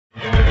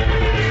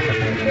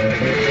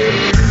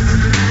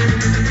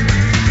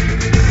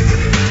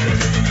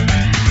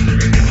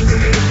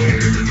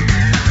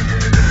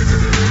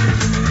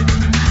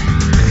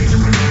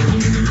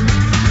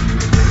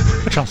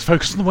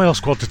focus on the Wales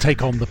squad to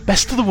take on the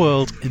best of the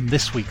world in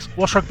this week's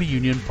Welsh Rugby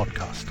Union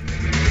podcast.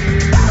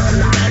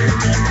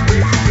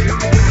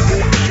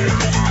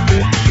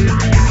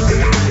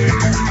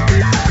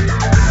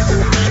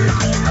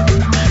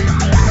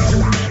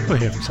 We'll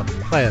hear from some of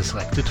the players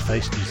selected to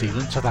face New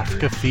Zealand, South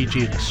Africa,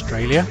 Fiji and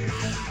Australia.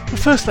 But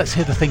first let's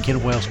hear the thinking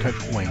of Wales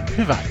coach Wayne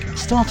Pivac,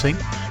 starting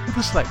with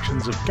the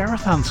selections of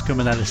Gareth Anscombe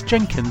and Ellis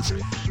Jenkins,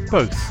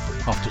 both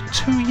after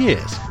 2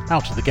 years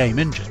out of the game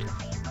injured.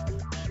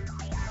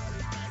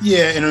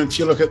 Yeah, and if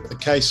you look at the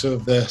case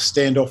of the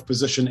standoff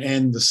position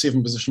and the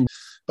 7 position,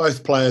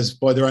 both players,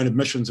 by their own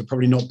admissions, are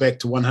probably not back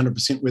to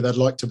 100% where they'd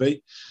like to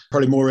be,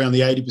 probably more around the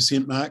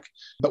 80% mark.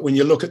 But when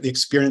you look at the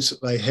experience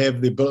that they have,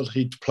 the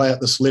ability to play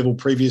at this level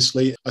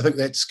previously, I think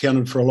that's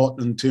counted for a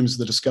lot in terms of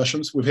the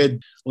discussions. We've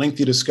had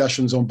lengthy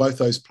discussions on both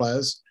those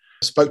players.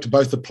 I spoke to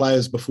both the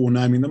players before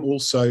naming them,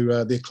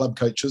 also their club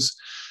coaches.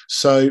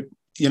 So,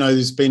 you know,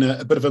 there's been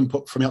a bit of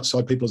input from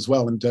outside people as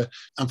well. And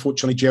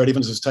unfortunately, Jared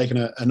Evans has taken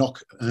a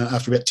knock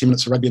after about 10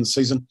 minutes of rugby in the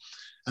season.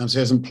 So he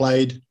hasn't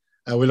played.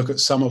 We look at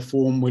summer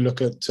form. We look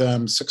at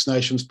Six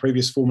Nations,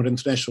 previous form at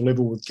international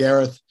level with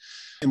Gareth.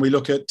 And we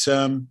look at,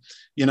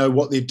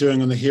 what they're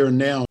doing in the here and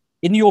now.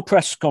 In your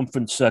press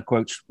conference,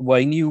 Coach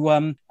Wayne, you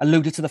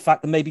alluded to the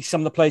fact that maybe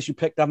some of the players you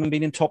picked haven't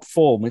been in top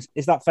form.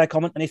 Is that a fair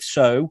comment? And if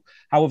so,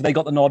 how have they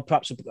got the nod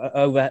perhaps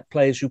over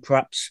players who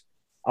perhaps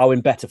are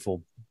in better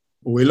form?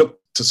 Well, we look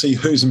to see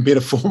who's in better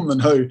form than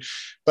who.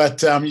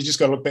 But you just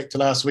got to look back to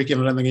last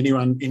weekend. I don't think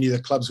any of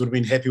the clubs would have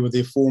been happy with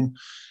their form.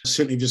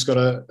 Certainly you've just got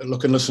to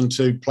look and listen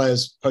to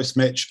players'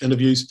 post-match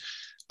interviews.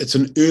 It's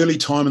an early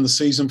time in the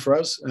season for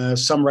us.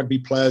 Some rugby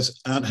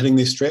players aren't hitting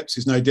their straps.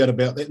 There's no doubt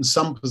about that. In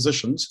some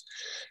positions,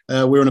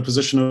 we're in a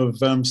position of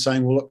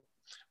saying, well, look,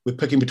 we're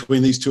picking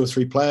between these 2 or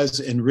 3 players,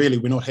 and really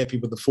we're not happy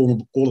with the form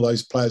of all of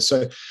those players.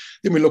 So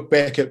then we look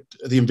back at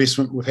the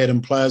investment we've had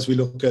in players. We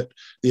look at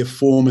their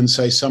form in,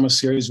 say, summer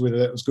series, whether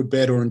that was good,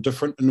 bad or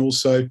indifferent, and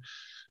also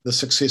the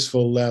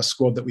successful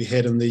squad that we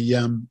had in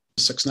the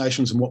Six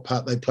Nations and what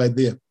part they played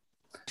there.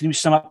 Can you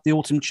sum up the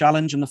autumn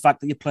challenge and the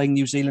fact that you're playing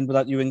New Zealand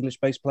without your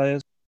English-based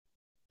players?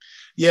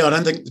 Yeah, I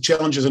don't think the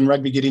challenges in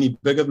rugby get any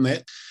bigger than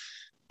that.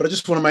 But I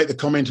just want to make the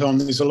comment on,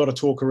 there's a lot of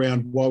talk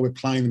around why we're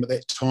playing them at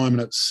that time,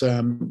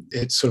 and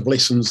it sort of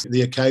lessens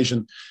the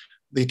occasion.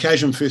 The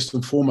occasion, first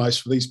and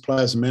foremost, for these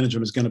players and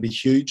management is going to be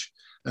huge.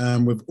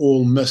 We've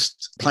all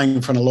missed playing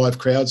in front of live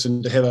crowds,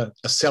 and to have a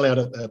sellout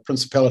at a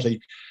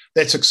Principality,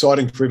 that's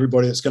exciting for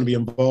everybody that's going to be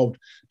involved.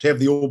 To have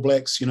the All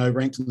Blacks,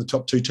 ranked in the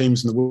top 2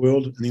 teams in the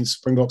world, and then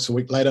Springboks a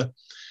week later,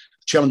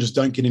 challenges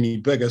don't get any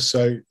bigger.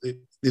 So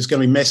there's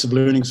going to be massive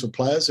learnings for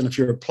players. And if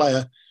you're a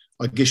player,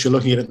 I guess you're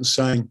looking at it and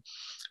saying,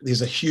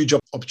 there's a huge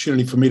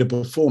opportunity for me to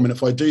perform. And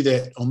if I do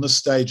that on this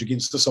stage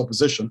against this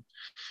opposition,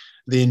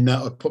 then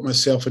I put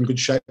myself in good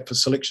shape for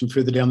selection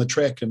further down the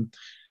track. And,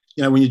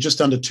 when you're just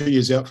under 2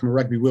 years out from a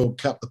Rugby World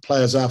Cup, the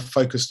players are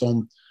focused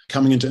on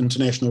coming into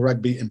international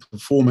rugby and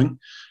performing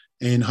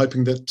and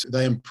hoping that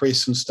they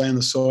impress and stay on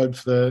the side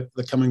for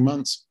the coming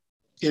months.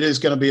 It is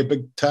going to be a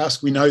big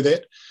task. We know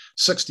that.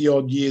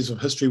 60-odd years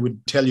of history would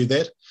tell you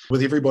that,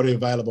 with everybody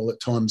available at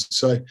times.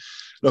 So,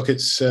 look,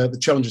 it's the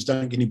challenges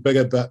don't get any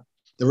bigger, but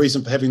the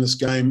reason for having this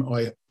game,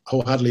 I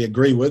wholeheartedly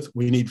agree with.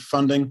 We need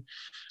funding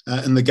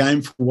in the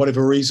game for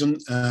whatever reason.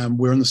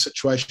 We're in the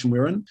situation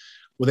we're in.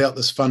 Without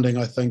this funding,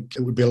 I think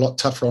it would be a lot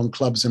tougher on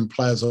clubs and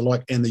players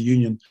alike and the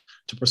union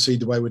to proceed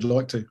the way we'd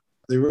like to.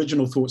 The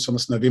original thoughts on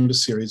this November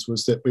series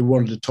was that we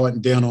wanted to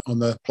tighten down on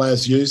the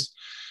players used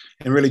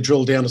and really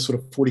drill down to sort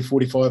of 40,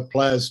 45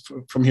 players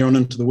from here on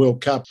into the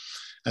World Cup,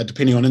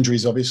 depending on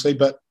injuries, obviously.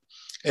 But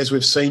as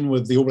we've seen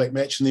with the All Black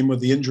match and then with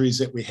the injuries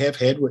that we have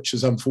had, which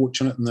is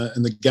unfortunate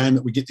in the game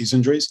that we get these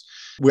injuries,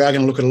 we are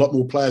going to look at a lot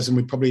more players than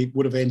we probably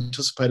would have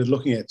anticipated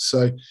looking at.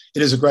 So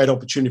it is a great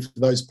opportunity for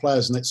those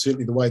players, and that's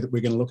certainly the way that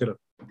we're going to look at it.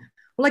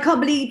 Well, I can't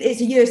believe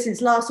it's a year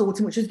since last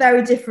autumn, which was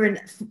very different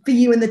for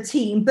you and the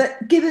team.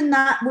 But given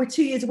that we're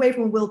 2 years away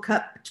from a World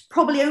Cup,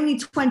 probably only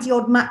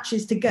 20-odd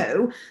matches to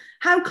go,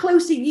 how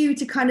close are you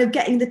to kind of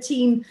getting the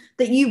team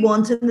that you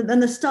want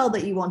and the style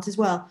that you want as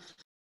well?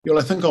 Well,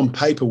 I think on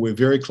paper we're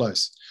very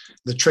close.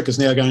 The trick is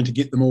now going to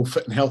get them all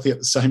fit and healthy at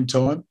the same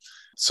time.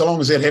 So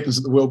long as that happens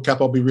at the World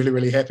Cup, I'll be really,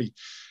 really happy.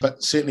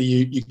 But certainly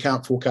you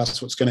can't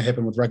forecast what's going to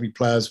happen with rugby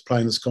players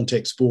playing this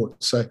contact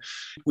sport. So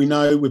we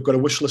know we've got a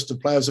wish list of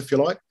players, if you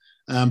like,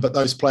 but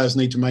those players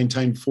need to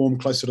maintain form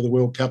closer to the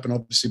World Cup and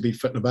obviously be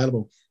fit and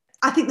available.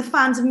 I think the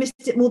fans have missed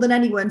it more than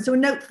anyone, so a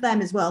note for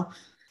them as well.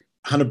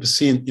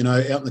 100%,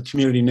 out in the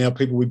community now,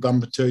 people we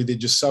bump into, they're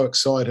just so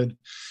excited.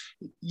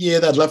 Yeah,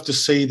 they'd love to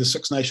see the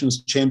Six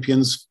Nations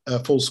champions,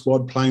 full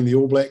squad playing the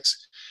All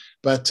Blacks.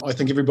 But I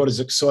think everybody's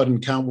excited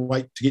and can't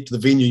wait to get to the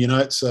venue.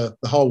 It's the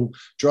whole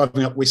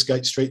driving up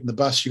Westgate Street in the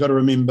bus. You've got to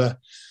remember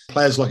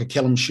players like a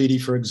Callum Sheedy,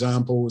 for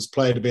example, has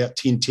played about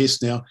 10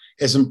 tests now,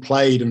 hasn't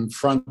played in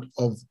front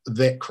of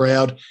that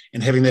crowd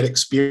and having that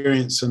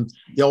experience. And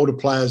the older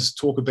players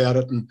talk about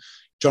it. And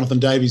Jonathan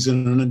Davies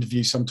in an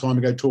interview some time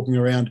ago talking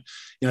around,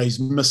 he's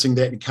missing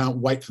that and can't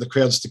wait for the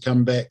crowds to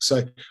come back.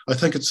 So I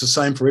think it's the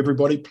same for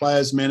everybody,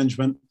 players,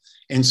 management,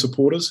 and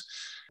supporters.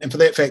 And for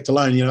that fact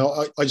alone,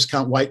 I just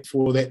can't wait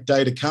for that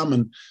day to come,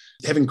 and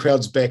having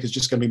crowds back is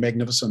just going to be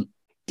magnificent.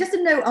 Just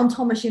a note on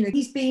Thomas,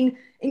 he's been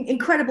in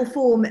incredible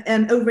form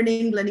over in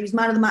England. He was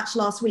man of the match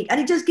last week, and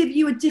it does give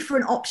you a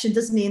different option,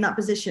 doesn't he, in that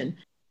position?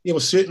 Yeah,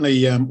 well,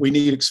 certainly we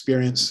need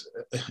experience.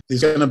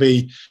 There's going to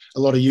be a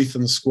lot of youth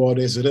in the squad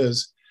as it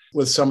is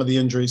with some of the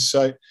injuries.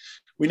 So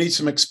we need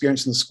some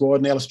experience in the squad,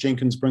 and Ellis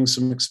Jenkins brings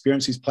some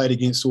experience. He's played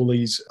against all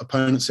these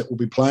opponents that we'll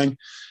be playing.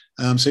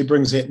 So he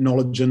brings that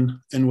knowledge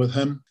in with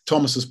him.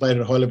 Thomas has played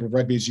at a high level of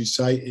rugby, as you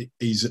say.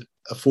 He's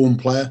a form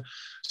player.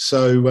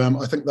 So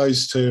I think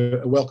those two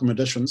are welcome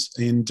additions,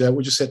 and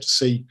we'll just have to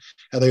see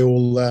how they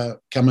all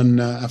come in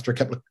after a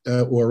couple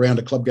of, or a round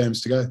of club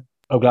games to go.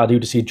 I'm glad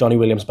to see Johnny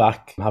Williams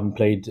back, having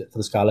played for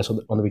the Scarlets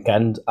on the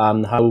weekend.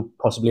 And how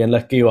possibly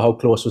unlucky or how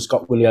close was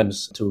Scott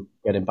Williams to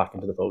get him back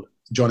into the fold?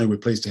 Johnny, we're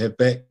pleased to have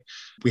back.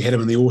 We had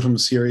him in the autumn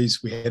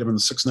series. We had him in the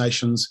Six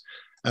Nations.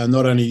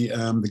 Not only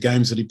the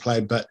games that he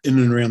played, but in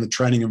and around the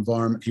training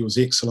environment, he was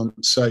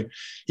excellent. So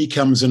he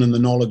comes in the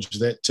knowledge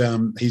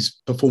that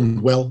he's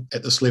performed well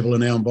at this level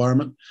in our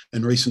environment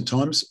in recent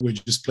times. We're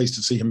just pleased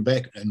to see him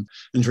back and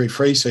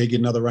injury-free, so he get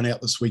another run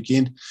out this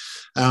weekend.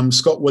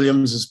 Scott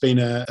Williams has been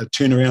a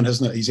turnaround,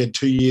 hasn't it? He's had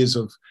 2 years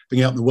of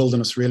being out in the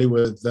wilderness, really,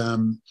 with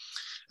a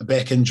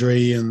back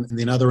injury and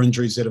then other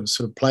injuries that have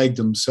sort of plagued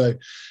him. So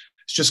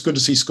it's just good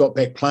to see Scott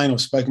back playing.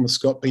 I've spoken with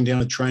Scott, been down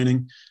to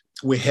training.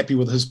 We're happy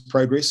with his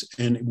progress,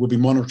 and we'll be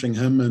monitoring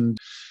him. And,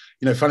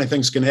 funny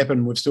things can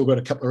happen. We've still got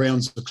a couple of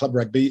rounds of club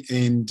rugby,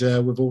 and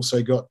we've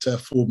also got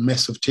 4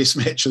 massive test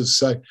matches.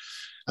 So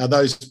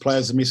those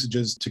players are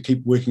messages to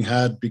keep working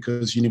hard,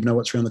 because you never know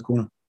what's around the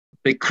corner.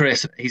 Big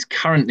Chris, he's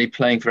currently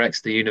playing for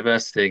Exeter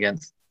University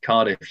against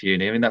Cardiff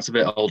Uni. I mean, that's a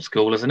bit old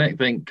school, isn't it?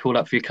 Being called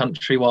up for your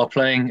country while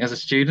playing as a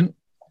student?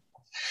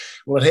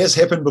 Well, it has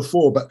happened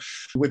before, but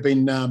we've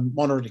been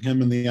monitoring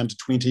him in the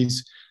under-20s.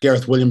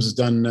 Gareth Williams has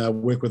done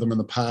work with him in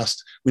the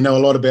past. We know a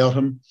lot about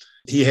him.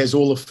 He has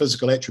all the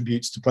physical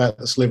attributes to play at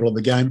this level of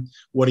the game.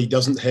 What he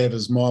doesn't have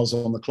is miles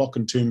on the clock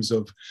in terms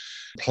of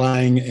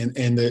playing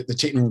and the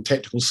technical and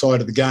tactical side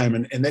of the game.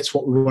 And that's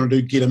what we want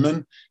to do, get him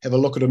in, have a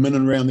look at him in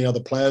and around the other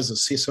players,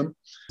 assess him.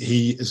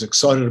 He is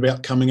excited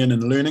about coming in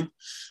and learning.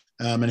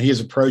 And he has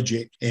a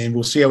project, and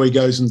we'll see how he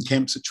goes in the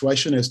camp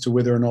situation as to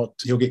whether or not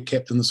he'll get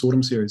capped in this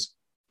autumn series.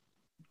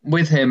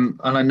 With him,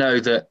 and I know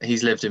that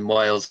he's lived in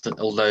Wales,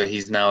 although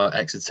he's now at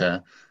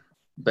Exeter,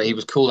 but he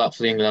was called up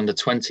for the England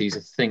under-20s,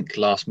 I think,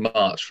 last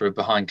March for a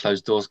behind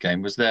closed doors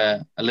game. Was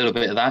there a little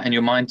bit of that in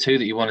your mind too,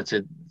 that you wanted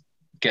to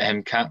get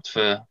him capped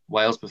for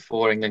Wales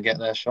before England get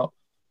their shot?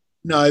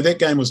 No, that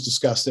game was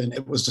discussed, and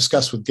it was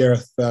discussed with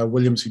Gareth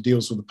Williams, who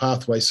deals with the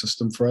pathway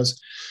system for us.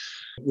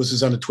 It was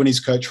his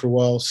under-20s coach for a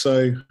while,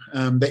 so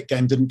that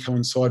game didn't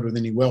coincide with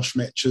any Welsh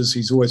matches.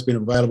 He's always been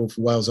available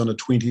for Wales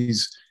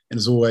under-20s, and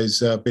has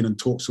always been in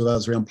talks with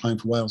us around playing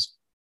for Wales.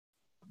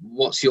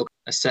 What's your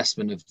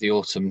assessment of the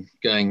autumn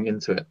going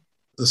into it?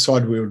 The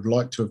side we would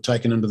like to have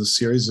taken into the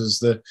series is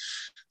the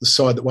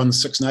side that won the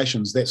Six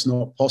Nations. That's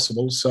not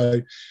possible.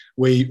 So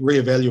we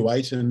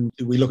reevaluate, and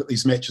we look at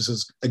these matches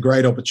as a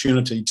great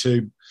opportunity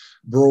to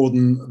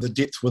broaden the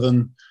depth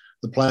within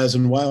the players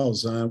in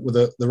Wales with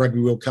the Rugby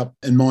World Cup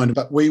in mind.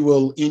 But we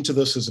will enter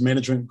this as a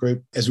management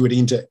group as we would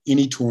enter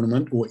any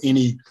tournament or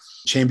any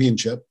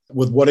championship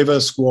with whatever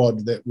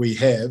squad that we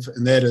have,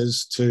 and that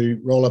is to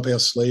roll up our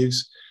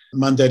sleeves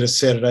Monday to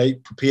Saturday,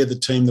 prepare the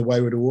team the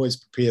way we'd always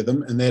prepare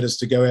them, and that is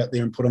to go out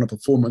there and put on a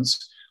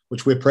performance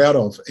which we're proud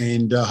of,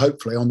 and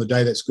hopefully on the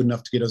day that's good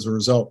enough to get us a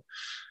result.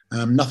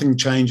 Nothing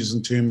changes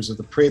in terms of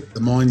the prep, the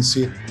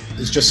mindset.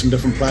 There's just some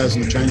different players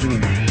in the changing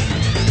room.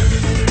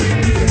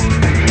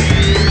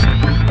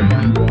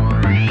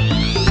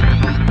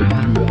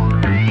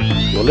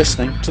 You're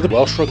listening to the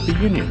Welsh Rugby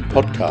Union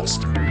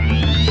podcast.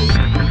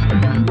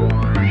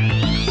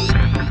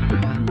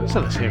 So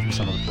let's hear from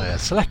some of the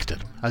players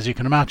selected. As you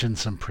can imagine,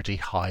 some pretty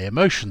high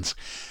emotions,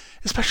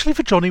 especially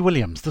for Johnny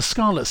Williams, the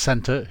Scarlet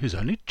centre, who's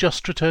only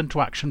just returned to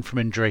action from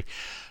injury,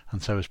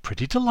 and so is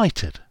pretty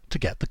delighted to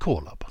get the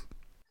call-up.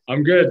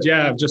 I'm good,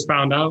 yeah, I've just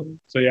found out.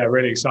 So yeah,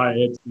 really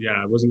excited.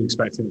 Yeah, I wasn't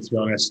expecting it, to be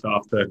honest,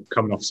 after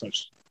coming off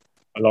such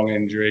a long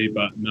injury,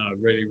 but no,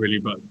 really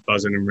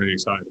buzzing and really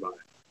excited about it.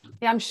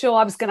 Yeah, I'm sure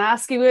I was going to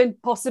ask you,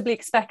 weren't possibly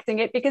expecting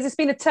it, because it's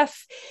been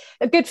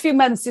a good few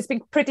months. It's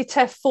been pretty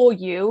tough for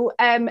you.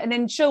 And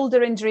then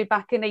shoulder injury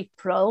back in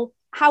April.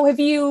 How have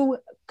you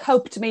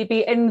coped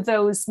maybe in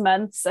those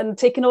months and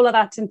taken all of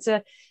that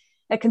into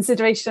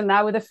consideration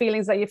now with the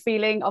feelings that you're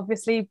feeling,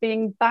 obviously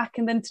being back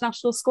in the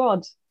international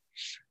squad?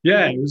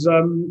 Yeah, it was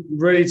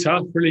really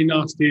tough, really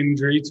nasty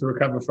injury to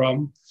recover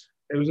from.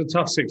 It was a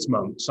tough 6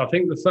 months. I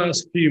think the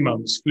first few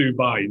months flew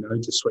by,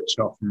 just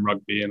switching off from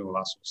rugby and all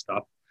that sort of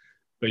stuff.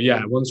 But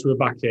yeah, once we were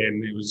back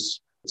in, it was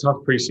a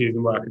tough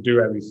pre-season where I could do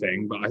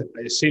everything, but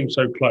it seemed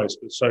so close,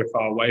 but so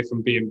far away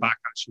from being back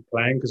actually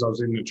playing, because I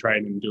was in the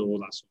training and do all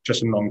that,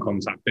 just a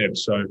non-contact bib.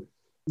 So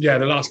yeah,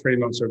 the last 3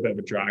 months were a bit of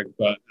a drag,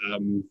 but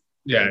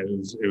yeah,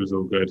 it was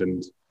all good.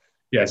 And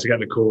yeah, to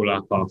get the call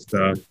up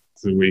after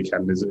the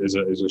weekend is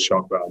a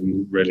shock, but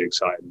I'm really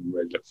excited and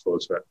really look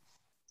forward to it.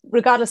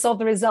 regardless of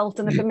the result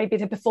and maybe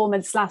the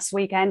performance last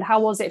weekend, how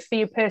was it for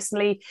you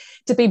personally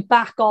to be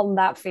back on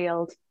that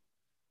field?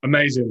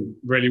 Amazing,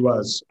 really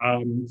was.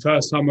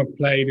 First time I've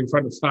played in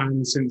front of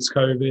fans since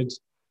COVID.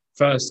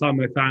 First time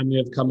my family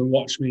have come and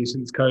watched me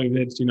since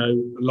COVID,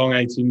 a long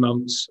 18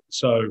 months.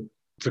 So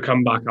to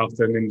come back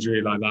after an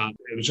injury like that,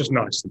 it was just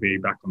nice to be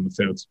back on the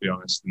field, to be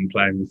honest, and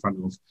playing in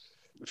front of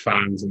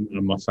fans and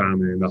my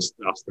family. And that's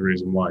the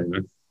reason why,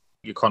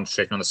 You're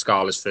concentrating on the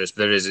Scarlets first,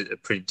 but there is a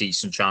pretty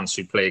decent chance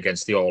you play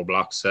against the All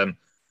Blacks. I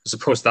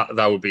suppose that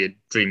would be a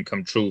dream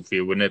come true for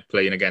you, wouldn't it?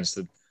 Playing against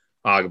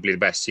arguably the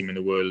best team in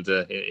the world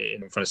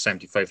in front of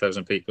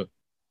 75,000 people.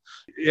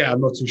 Yeah, I'm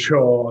not too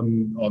sure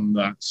on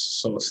that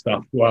sort of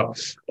stuff. Well,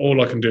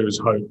 all I can do is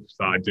hope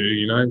that I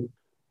do,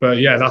 But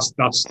yeah, that's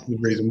the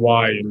reason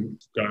why. And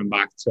going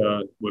back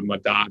to with my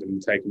dad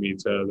and taking me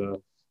to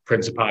the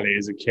Principality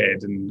as a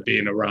kid and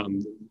being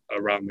around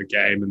the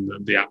game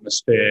and the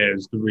atmosphere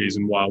is the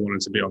reason why I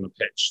wanted to be on the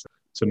pitch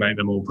to make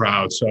them all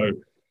proud. So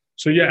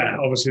yeah,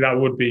 obviously that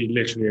would be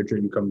literally a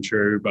dream come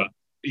true. But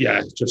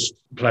yeah, just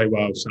play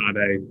well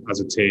Saturday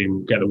as a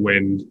team, get a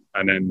win,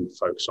 and then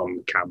focus on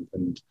the camp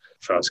and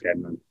first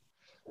game. Then,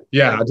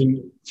 yeah, I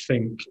didn't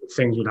think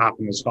things would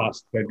happen as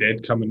fast as they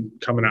did coming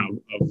out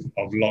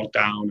of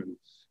lockdown and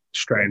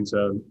straight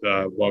into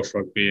the Welsh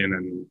rugby, and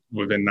then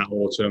within that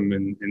autumn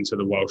into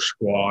the Welsh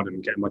squad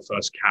and getting my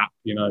first cap.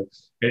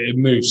 It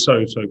moved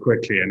so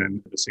quickly, and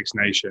then the Six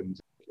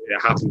Nations,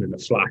 it happened in a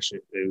flash.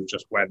 It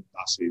just went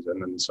that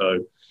season, and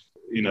so.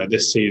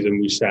 This season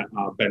we set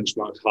our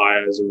benchmarks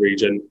higher as a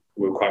region.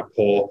 We were quite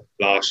poor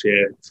last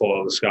year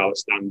for the Scarlet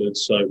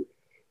standards.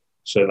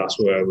 So that's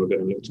where we're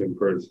going to look to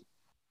improve.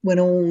 When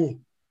all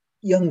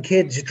young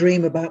kids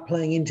dream about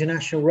playing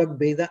international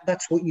rugby,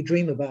 that's what you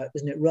dream about,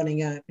 isn't it?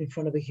 Running out in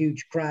front of a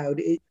huge crowd.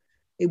 It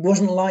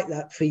wasn't like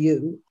that for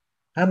you.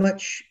 How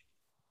much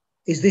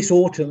is this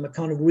autumn a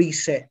kind of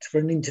reset for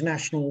an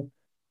international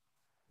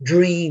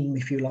dream,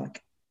 if you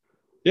like?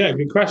 Yeah,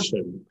 good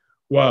question.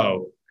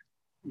 Well,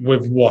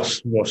 with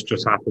what's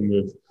just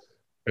happened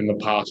in the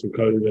past with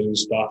COVID and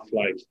stuff,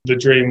 like the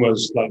dream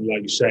was like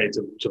you say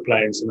to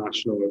play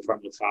international in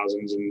front of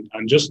thousands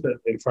and just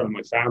in front of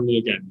my family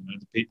again,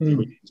 the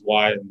reasons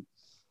why, and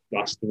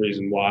that's the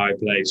reason why I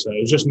play. So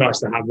it was just nice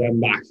to have them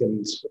back,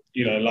 and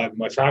like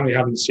my family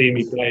haven't seen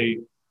me play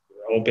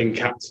or been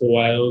capped for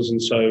Wales,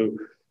 and so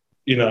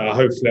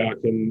hopefully I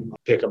can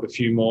pick up a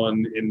few more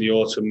in the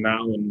autumn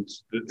now, and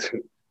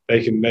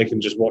they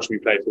can just watch me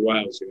play for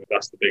Wales.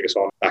 That's the biggest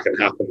one that can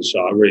happen. So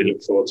I really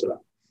look forward to that.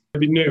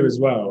 It'll be new as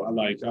well.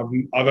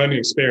 I've only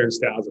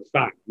experienced it as a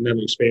fan. I've never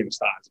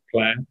experienced that as a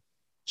player.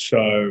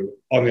 So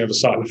on the other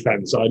side of the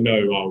fence, I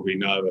know I'll be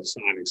nervous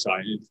and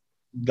excited.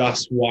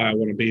 That's why I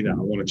want to be there. I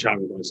want to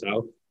challenge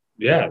myself.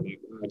 Yeah,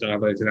 I don't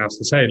have anything else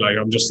to say.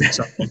 I'm just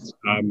excited,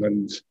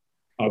 and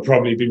I'll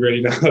probably be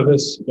really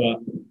nervous, but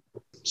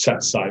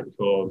set sight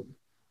for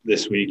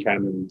this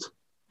weekend and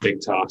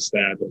big tasks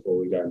there before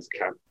we go into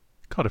camp.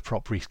 Cardiff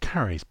prop Rhys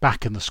Carry's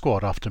back in the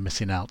squad after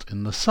missing out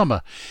in the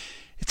summer.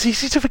 It's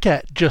easy to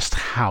forget just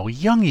how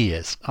young he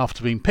is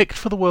after being picked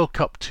for the World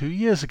Cup 2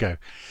 years ago.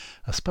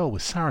 A spell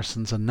with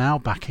Saracens and now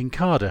back in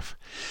Cardiff.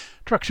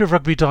 Director of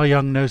Rugby Dai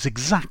Young knows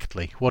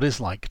exactly what it's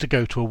like to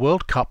go to a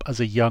World Cup as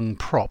a young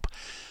prop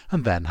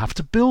and then have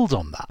to build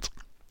on that.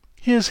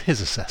 Here's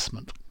his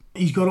assessment.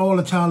 He's got all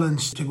the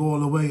talents to go all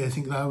the way. I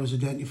think that was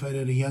identified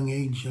at a young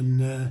age,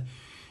 and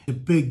a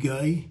big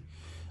guy.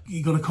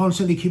 You've got to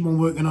constantly keep on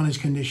working on his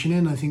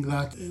conditioning. I think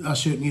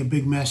that's certainly a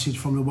big message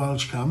from the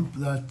Welsh camp,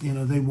 that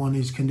they want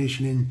his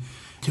conditioning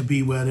to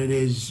be where it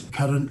is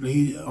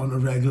currently on a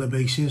regular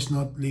basis,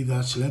 not leave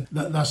that slip.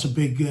 That's a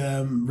big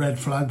red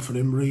flag for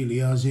him, really,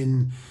 as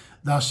in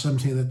that's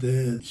something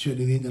that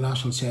certainly the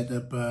international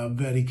setup are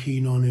very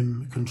keen on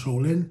him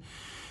controlling.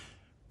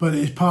 But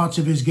it's parts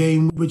of his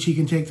game which he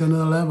can take to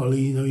another level.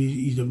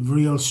 He's a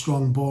real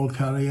strong ball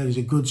carrier. He's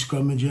a good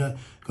scrummager,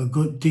 got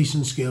good,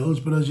 decent skills.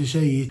 But as you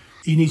say,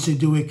 he needs to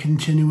do it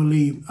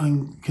continually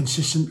and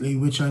consistently,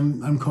 which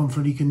I'm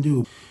confident he can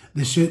do.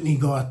 They've certainly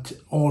got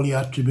all the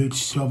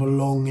attributes to have a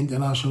long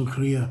international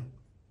career.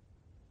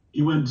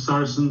 You went to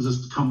Saracens,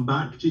 has come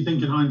back. Do you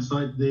think in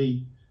hindsight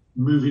the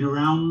moving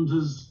around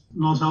has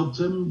not helped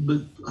him?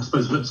 But I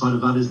suppose the flip side of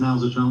that is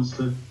now's a chance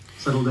to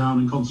settle down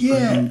and concentrate.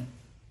 Yeah.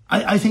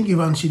 I think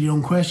you've answered your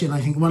own question.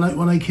 I think when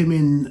I came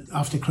in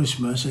after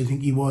Christmas, I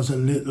think he was a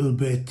little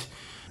bit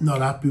not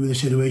happy with the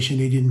situation.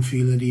 He didn't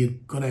feel that he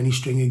had got any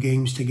string of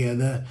games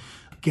together,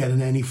 getting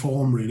any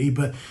form really.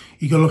 But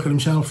you got to look at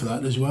himself for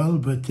that as well.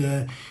 But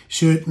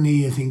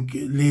certainly, I think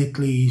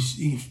lately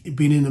he's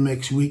been in the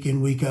mix week in,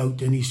 week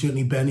out, and he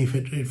certainly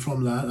benefited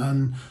from that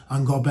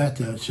and got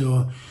better.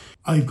 So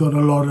I've got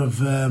a lot of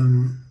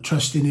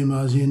trust in him,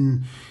 as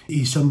in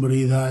he's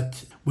somebody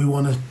that we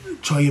want to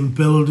try and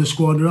build a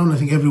squad around. I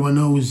think everyone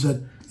knows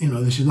that,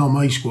 this is not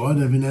my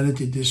squad. I've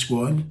inherited this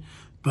squad.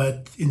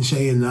 But in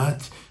saying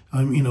that,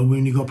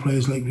 when you got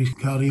players like Rhys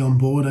Carry on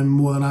board, I'm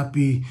more than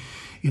happy,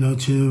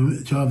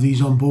 to have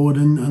these on board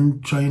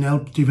and try and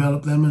help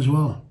develop them as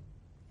well.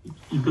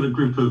 you've got a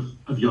group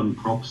of young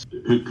props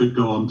who could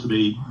go on to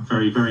be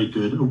very, very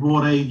good. At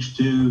what age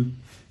do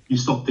you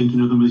stop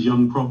thinking of them as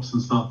young props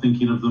and start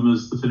thinking of them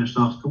as the finished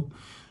article?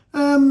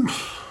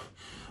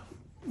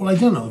 Well, I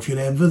don't know if you're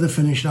ever the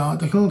finished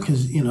article,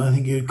 because, you know, I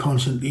think you're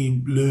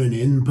constantly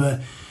learning,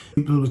 but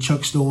people will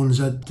chuck stones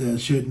at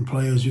certain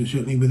players who are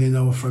certainly within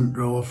our front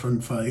row or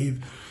front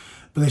five,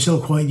 but they're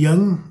still quite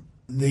young.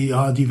 They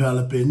are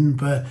developing,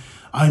 but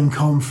I'm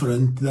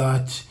confident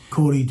that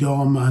Corey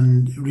Dom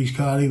and Rhys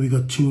Carley, we've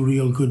got two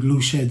real good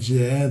loose heads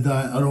there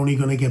that are only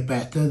going to get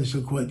better. They're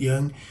still quite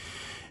young.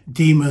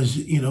 Dima's,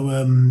 you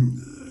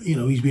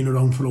know, he's been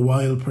around for a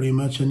while pretty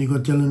much, and you've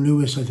got Dylan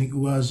Lewis, I think,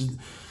 who has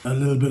a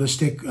little bit of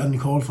stick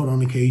uncalled for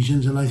on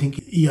occasions, and I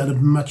think he had a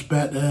much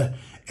better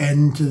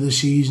end to the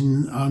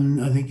season,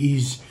 and I think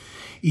he's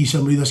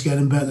somebody that's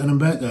getting better and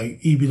better.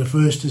 He'd be the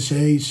first to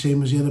say,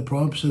 same as the other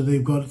props, so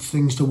they've got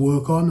things to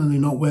work on and they're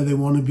not where they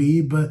want to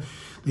be, but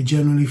they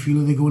generally feel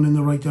that they're going in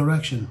the right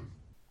direction.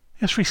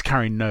 Yes, Rhys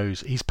Carley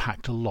knows he's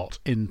packed a lot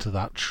into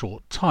that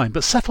short time,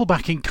 but settled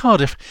back in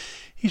Cardiff,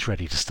 he's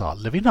ready to start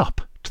living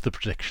up to the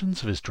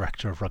predictions of his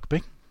director of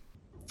rugby.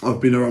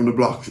 I've been around the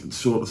block,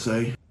 sort of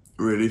say,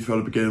 really, from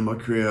the beginning of my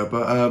career,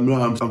 but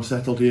no, I'm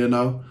settled here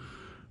now.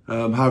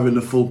 Having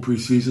the full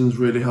pre-season's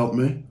really helped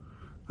me.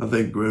 I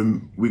think we're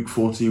in week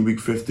 14, week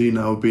 15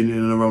 now, I've been in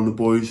and around the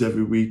boys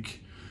every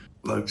week.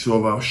 Like, sort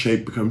of our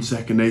shape becomes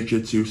second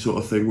nature to sort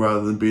of thing,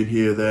 rather than being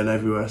here, there and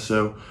everywhere.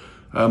 So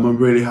I'm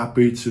really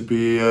happy to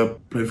be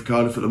playing for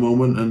Cardiff at the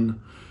moment, and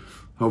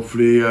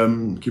hopefully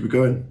keep it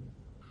going.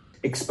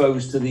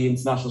 Exposed to the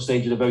international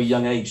stage at a very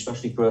young age,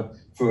 especially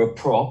for a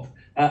prop.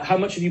 How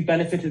much have you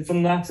benefited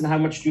from that, and how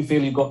much do you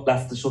feel you've got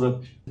left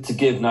to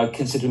give now,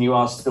 considering you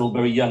are still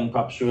very young,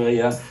 perhaps you're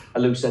a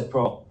loose-head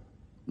prop?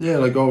 Yeah,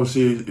 like,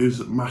 obviously it was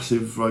a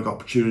massive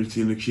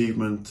opportunity and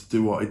achievement to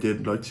do what I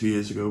did 2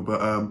 years ago,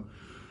 but I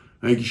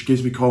think it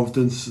gives me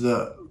confidence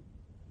that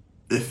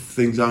if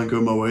things aren't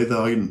going my way, that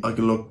I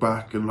can look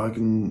back and I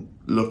can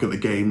look at the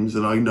games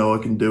and I know I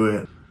can do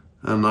it.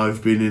 And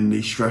I've been in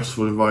these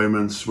stressful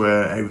environments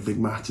where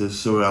everything matters,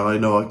 so I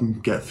know I can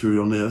get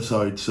through on the other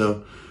side.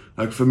 So,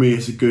 for me,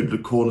 it's a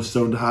good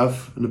cornerstone to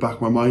have in the back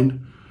of my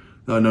mind.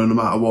 I know no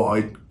matter what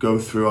I go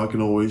through, I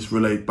can always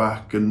relate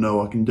back and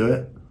know I can do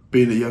it.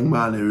 Being a young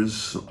man, it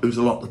was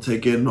a lot to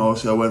take in.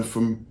 Obviously, I went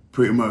from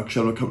pretty much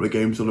having a couple of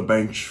games on the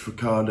bench for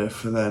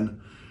Cardiff, and then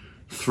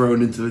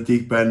thrown into the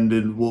deep end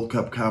in World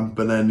Cup camp,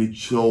 and then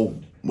it all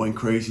went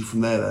crazy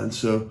from there then.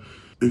 So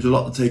it was a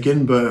lot to take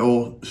in, but it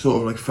all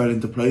sort of fell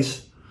into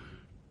place.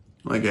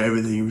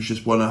 Everything was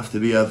just one after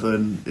the other,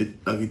 and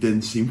it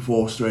didn't seem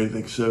forced or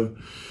anything. So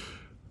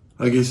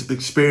it's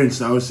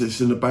experience now,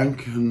 it's in the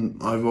bank, and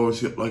I've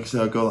always got, like I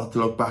said, I've got that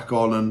to look back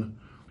on, and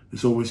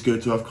it's always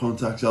good to have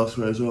contacts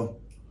elsewhere as well.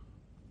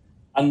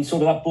 And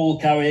sort of that ball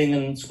carrying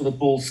and sort of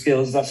ball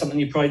skills, is that something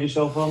you pride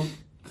yourself on?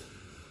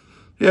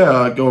 Yeah,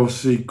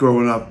 obviously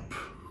growing up,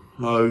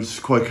 I was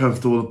quite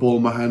comfortable with the ball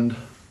in my hand.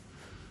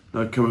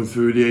 Coming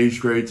through the age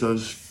grades,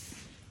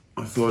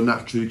 I thought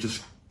naturally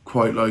just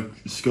quite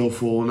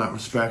skillful in that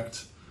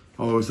respect.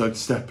 I always liked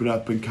stepping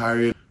up and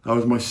carrying. That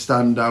was my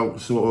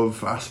standout sort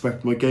of aspect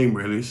of my game,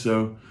 really.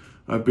 So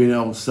I've been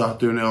able to start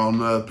doing it on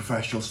the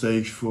professional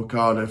stage for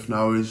Cardiff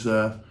now is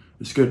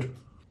good.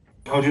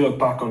 How do you look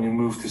back on your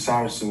move to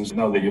Saracens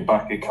now that you're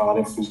back at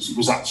Cardiff?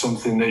 Was that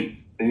something that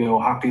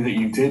happy that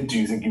you did? Do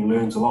you think you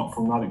learned a lot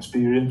from that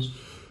experience?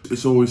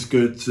 It's always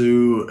good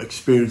to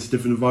experience a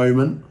different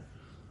environment.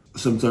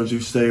 Sometimes if you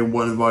stay in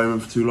one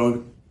environment for too long,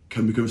 it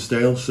can become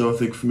stale. So I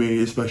think for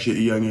me, especially at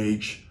a young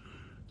age,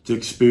 to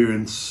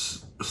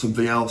experience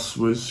something else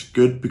was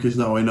good, because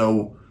now I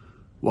know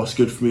what's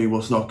good for me,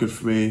 what's not good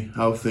for me,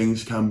 how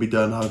things can be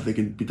done, how they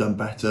can be done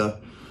better.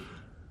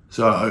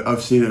 So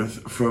I've seen it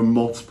from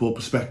multiple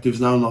perspectives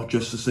now, not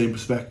just the same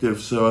perspective.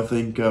 So I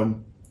think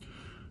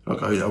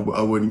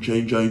I wouldn't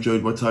change. I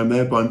enjoyed my time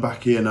there, but I'm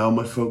back here now.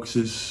 My focus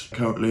is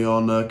currently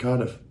on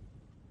Cardiff.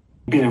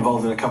 You've been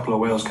involved in a couple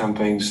of Wales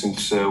campaigns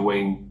since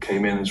Wayne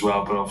came in as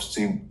well, but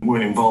obviously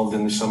weren't involved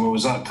in the summer.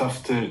 Was that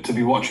tough to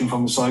be watching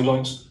from the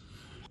sidelines?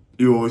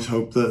 You always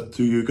hope that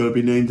you're going to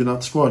be named in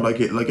that squad,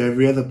 like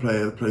every other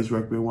player that plays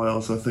rugby in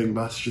Wales. I think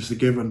that's just a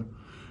given.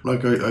 I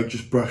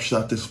just brushed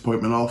that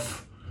disappointment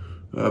off.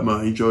 I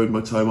enjoyed my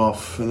time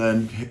off and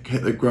then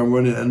hit the ground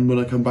running, and when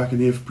I come back in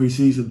here for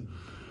pre-season.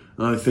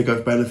 And I think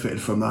I've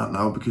benefited from that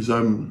now, because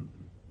I'm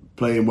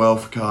playing well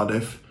for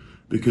Cardiff,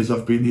 because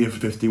I've been here for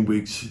 15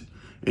 weeks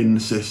in the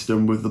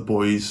system with the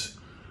boys,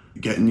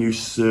 getting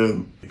used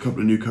to a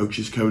couple of new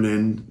coaches coming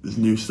in, there's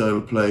a new style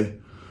of play.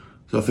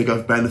 So I think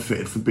I've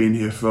benefited from being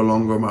here for a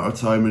longer amount of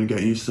time and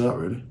getting used to that,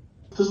 really.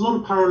 There's a lot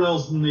of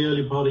parallels in the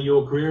early part of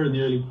your career and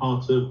the early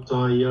part of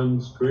Dai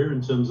Young's career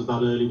in terms of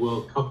that early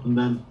World Cup and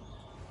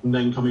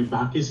then coming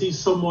back. Is he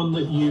someone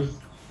that you've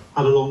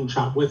had a long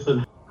chat with,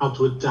 and how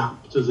to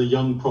adapt as a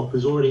young prop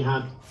who's already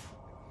had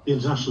the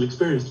international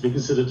experience to be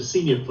considered a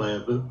senior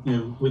player? But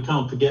we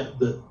can't forget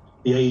that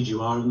the age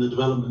you are and the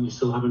development you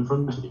still have in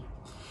front of you.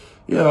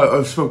 Yeah,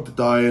 I've spoke to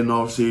Dai, and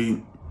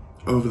obviously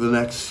over the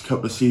next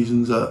couple of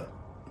seasons,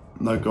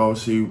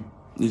 obviously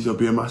he's going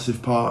to be a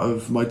massive part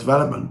of my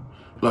development.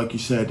 Like you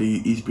said,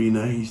 he's been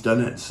there, he's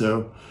done it.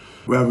 So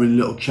we're having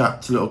little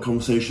chats, little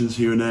conversations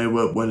here and there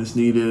when it's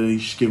needed, and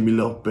he's just giving me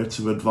little bits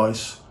of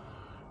advice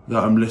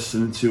that I'm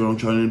listening to and I'm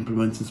trying to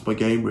implement into my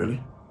game,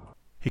 really.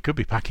 He could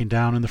be packing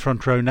down in the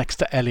front row next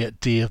to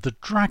Elliot Dee of the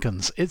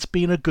Dragons. It's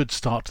been a good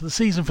start to the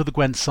season for the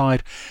Gwent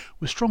side,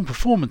 with strong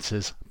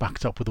performances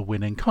backed up with a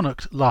win in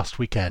Connacht last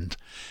weekend,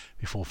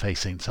 before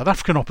facing South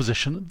African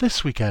opposition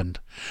this weekend.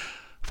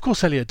 Of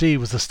course, Elliot Dee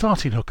was the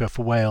starting hooker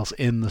for Wales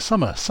in the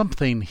summer,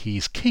 something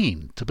he's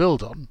keen to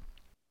build on.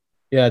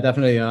 Yeah,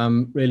 definitely.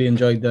 Really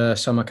enjoyed the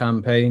summer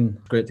campaign.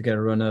 Great to get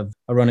a run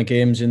of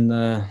games in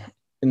the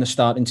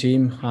starting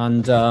team,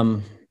 and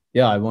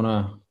I want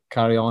to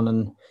carry on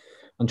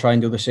and try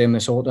and do the same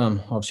this autumn.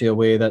 Obviously,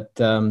 aware that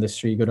there's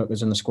 3 good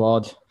hookers in the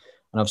squad,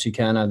 and obviously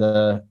Ken had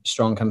a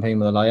strong campaign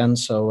with the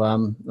Lions, so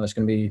it's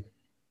going to be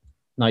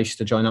nice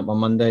to join up on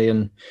Monday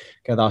and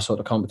get that sort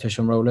of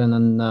competition rolling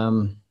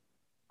and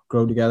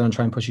grow together and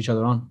try and push each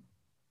other on.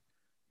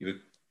 You were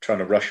trying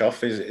to rush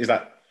off. Is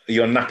that, are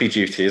you on nappy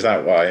duty? Is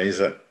that why? Is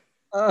it?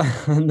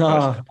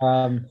 No.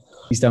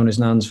 He's down his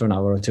nans for an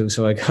hour or two,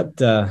 so I got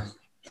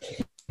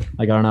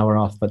an hour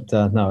off. But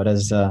no, it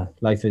is.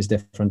 Life is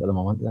different at the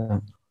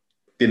moment.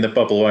 In the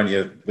bubble, weren't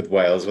you, with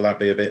Wales? Will that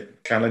be a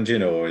bit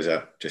challenging, or is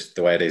that just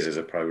the way it is as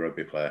a pro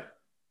rugby player?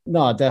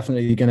 No,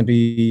 definitely going to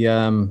be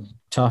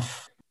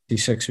tough.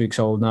 He's 6 weeks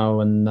old now,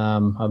 and I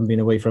haven't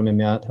been away from him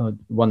yet.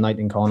 One night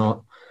in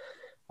Connacht,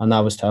 and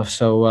that was tough.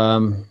 So,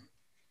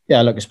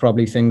 look, it's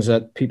probably things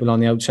that people on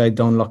the outside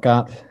don't look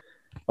at.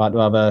 But to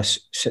have a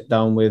sit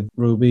down with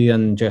Ruby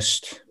and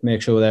just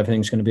make sure that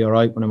everything's going to be all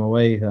right when I'm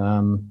away.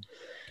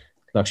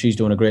 Like, she's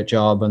doing a great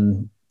job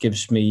and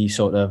gives me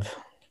sort of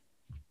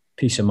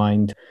peace of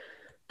mind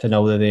to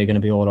know that they're going to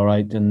be all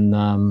right.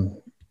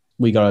 And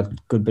we got a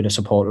good bit of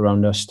support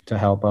around us to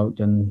help out.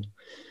 And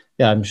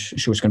I'm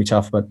sure it's going to be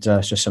tough, but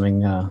it's just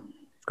something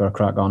got to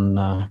crack on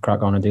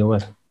and deal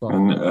with.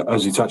 And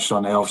as you touched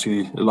on,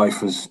 obviously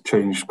life has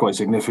changed quite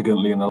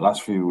significantly in the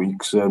last few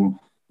weeks. You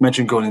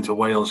mentioned going into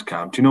Wales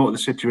camp. Do you know what the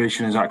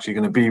situation is actually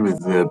going to be with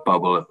the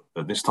bubble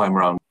at this time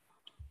around?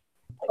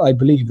 I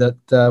believe that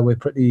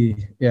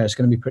it's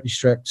going to be pretty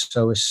strict.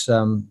 So it's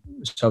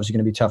obviously going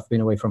to be tough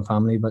being away from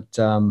family, but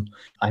I'm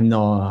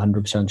not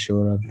 100%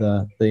 sure of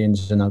the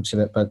ins and outs of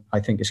it, but I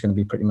think it's going to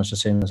be pretty much the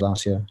same as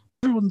last year.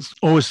 Everyone's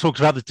always talked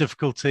about the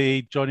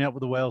difficulty joining up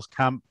with the Wales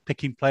camp,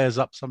 picking players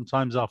up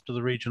sometimes after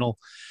the regional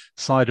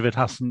side of it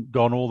hasn't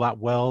gone all that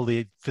well,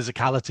 the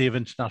physicality of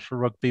international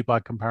rugby by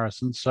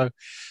comparison. So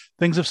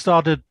things have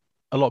started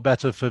a lot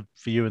better for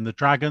you and the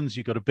Dragons.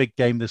 You've got a big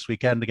game this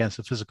weekend against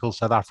a physical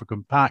South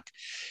African pack.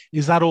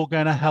 Is that all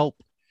going to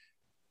help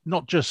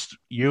not just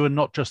you and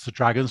not just the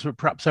Dragons, but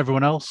perhaps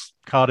everyone else?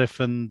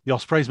 Cardiff and the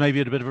Ospreys maybe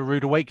had a bit of a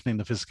rude awakening,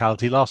 the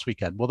physicality last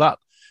weekend. Will that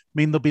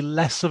mean there'll be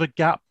less of a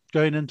gap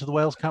going into the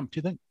Wales camp, do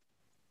you think?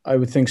 I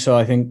would think so.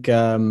 I think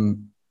the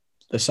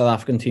South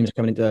African teams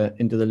coming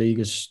into the league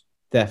is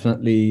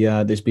definitely,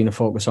 there's been a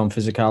focus on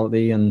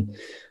physicality, and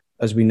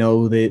as we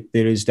know, there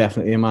is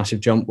definitely a massive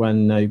jump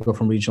when you go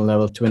from regional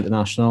level to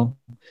international.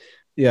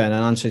 Yeah, and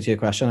in answer to your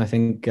question, I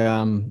think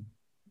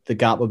the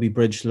gap will be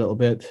bridged a little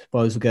bit.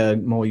 Boys will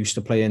get more used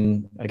to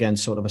playing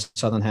against sort of a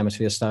Southern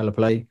Hemisphere style of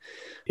play.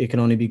 It can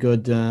only be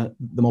good. The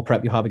more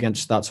prep you have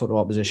against that sort of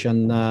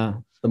opposition,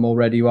 the more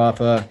ready you are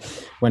for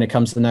when it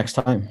comes to the next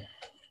time.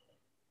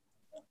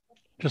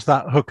 Just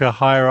that hooker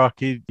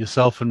hierarchy,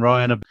 yourself and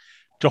Ryan are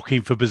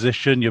jockeying for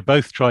position. You're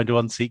both trying to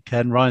unseat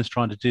Ken. Ryan's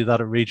trying to do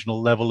that at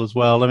regional level as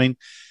well. I mean,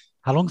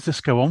 how long does this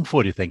go on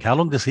for, do you think? How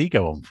long does he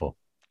go on for?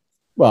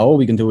 Well, all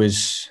we can do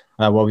is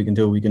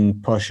we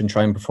can push and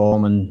try and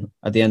perform. And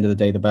at the end of the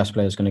day, the best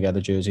player is going to get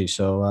the jersey.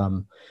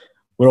 So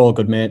we're all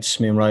good mates.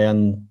 Me and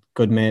Ryan,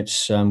 good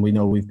mates. We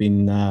know we've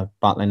been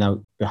battling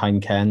out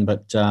behind Ken,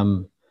 but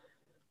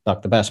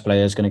the best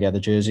player is going to get the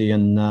jersey,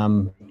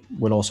 and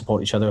we'll all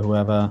support each other,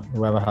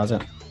 whoever has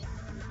it.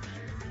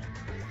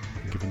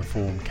 Given the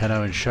form Ken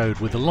Owen showed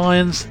with the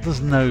Lions,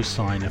 there's no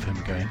sign of him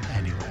going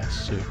anywhere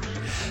soon.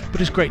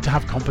 But it's great to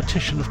have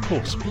competition, of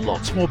course.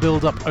 Lots more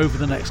build-up over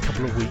the next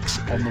couple of weeks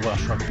on the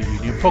Welsh Rugby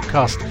Union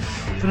podcast.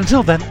 But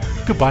until then,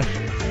 goodbye.